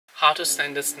how to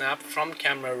send a snap from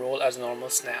camera roll as normal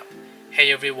snap.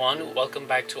 Hey everyone, welcome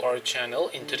back to our channel.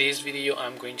 In today's video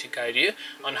I'm going to guide you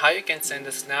on how you can send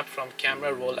a snap from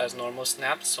camera roll as normal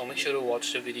snap, so make sure to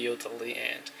watch the video till the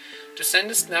end. To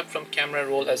send a snap from camera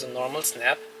roll as a normal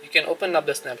snap, you can open up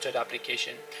the Snapchat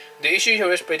application. The issue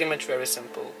here is pretty much very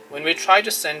simple. When we try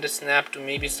to send a snap to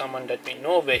maybe someone that we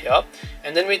know over here,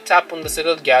 and then we tap on this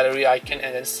little gallery icon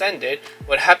and then send it,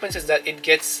 what happens is that it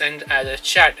gets sent as a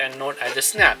chat and not as a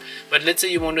snap. But let's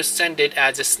say you want to send it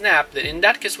as a snap, then in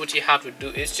that case what you have to do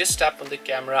is just tap on the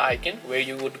camera icon where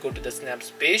you would go to the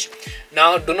snaps page.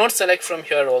 Now do not select from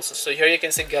here also. So here you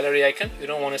can see gallery icon, you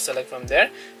don't want to select from there.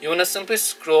 You want to simply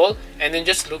scroll and then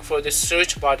just look for the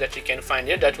search bar that you can find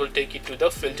here. That will take you to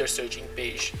the filter searching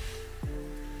page.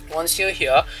 Once you're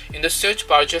here in the search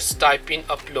bar, just type in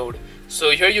upload.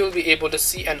 So here you will be able to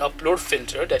see an upload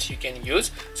filter that you can use.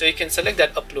 So you can select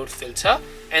that upload filter,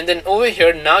 and then over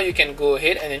here now you can go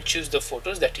ahead and then choose the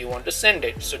photos that you want to send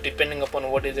it. So depending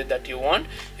upon what is it that you want,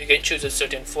 you can choose a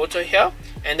certain photo here,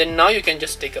 and then now you can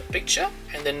just take a picture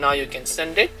and then now you can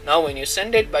send it. Now when you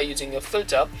send it by using a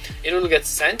filter, it will get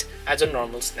sent as a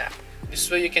normal snap. This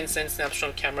way you can send snaps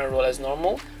from camera roll as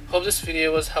normal. Hope this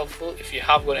video was helpful. If you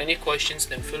have got any questions,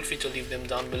 then feel free to leave them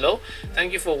down below.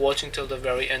 Thank you for watching till the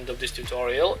very end of this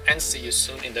tutorial, and see you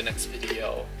soon in the next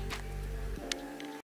video.